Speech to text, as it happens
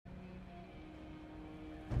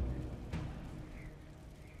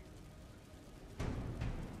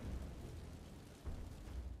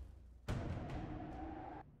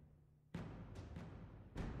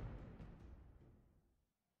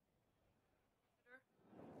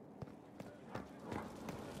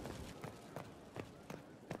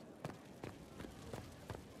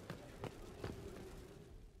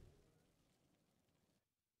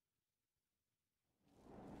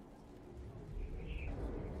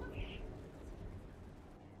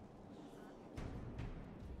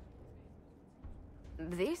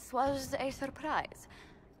This was a surprise.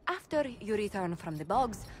 After you return from the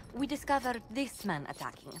bogs, we discovered this man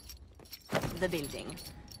attacking the building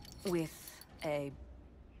with a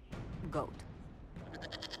goat.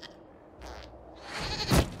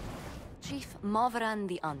 Chief Movran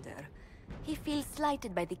the Under. He feels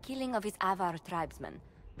slighted by the killing of his Avar tribesmen,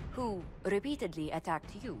 who repeatedly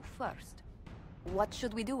attacked you first. What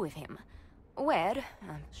should we do with him? Where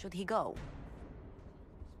should he go?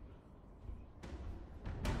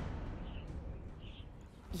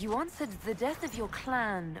 You answered the death of your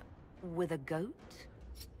clan with a goat?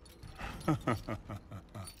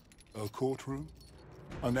 A courtroom?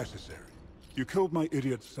 Unnecessary. You killed my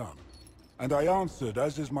idiot son, and I answered,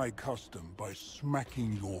 as is my custom, by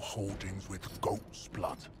smacking your holdings with goat's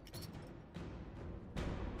blood.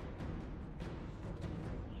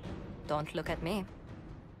 Don't look at me.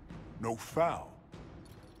 No foul.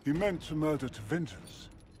 He meant to murder Tevinters,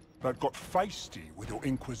 but got feisty with your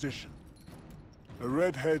Inquisition. A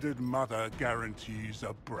red-headed mother guarantees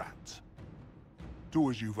a brat.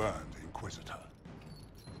 Do as you've earned, Inquisitor.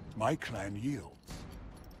 My clan yields.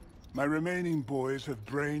 My remaining boys have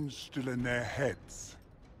brains still in their heads.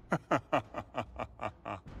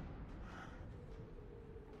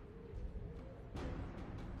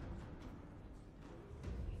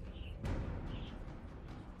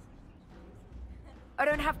 I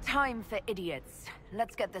don't have time for idiots.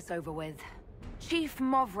 Let's get this over with. Chief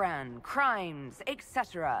Movran, crimes,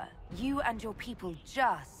 etc. You and your people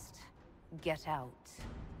just get out.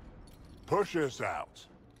 Push us out.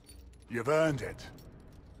 You've earned it.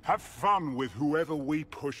 Have fun with whoever we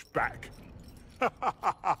push back.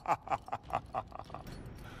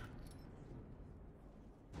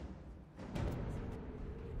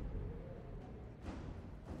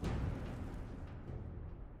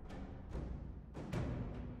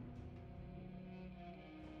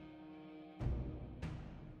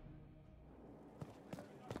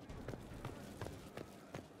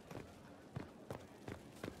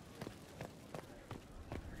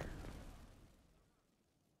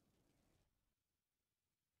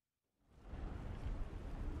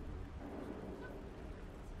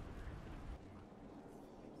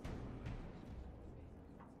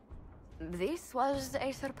 This was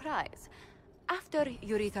a surprise. After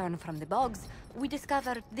you return from the bogs, we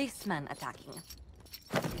discovered this man attacking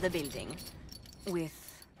the building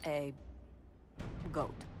with a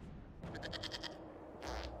goat.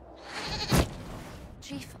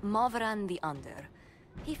 Chief Movran the Under.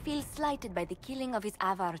 He feels slighted by the killing of his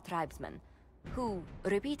Avar tribesmen, who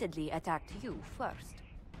repeatedly attacked you first.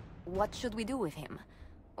 What should we do with him?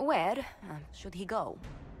 Where should he go?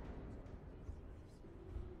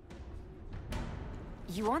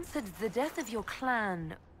 You answered the death of your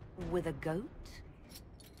clan with a goat?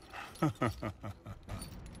 A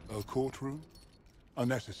courtroom?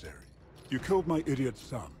 Unnecessary. You killed my idiot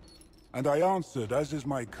son, and I answered, as is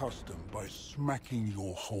my custom, by smacking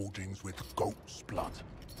your holdings with goat's blood.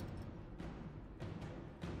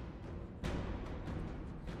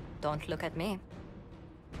 Don't look at me.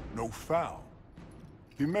 No foul.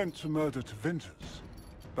 He meant to murder Tevinters,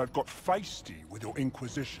 but got feisty with your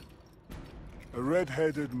Inquisition. A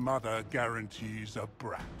red-headed mother guarantees a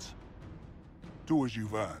brat. Do as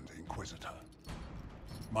you've earned, Inquisitor.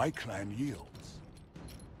 My clan yields.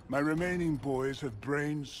 My remaining boys have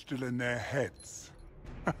brains still in their heads.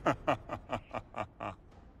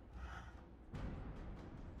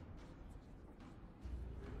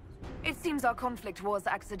 It seems our conflict was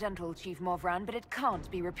accidental, Chief Movran, but it can't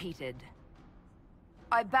be repeated.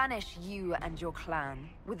 I banish you and your clan,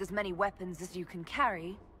 with as many weapons as you can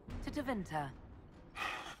carry, to Tevinter.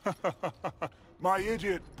 My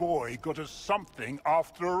idiot boy got us something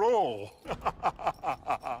after all.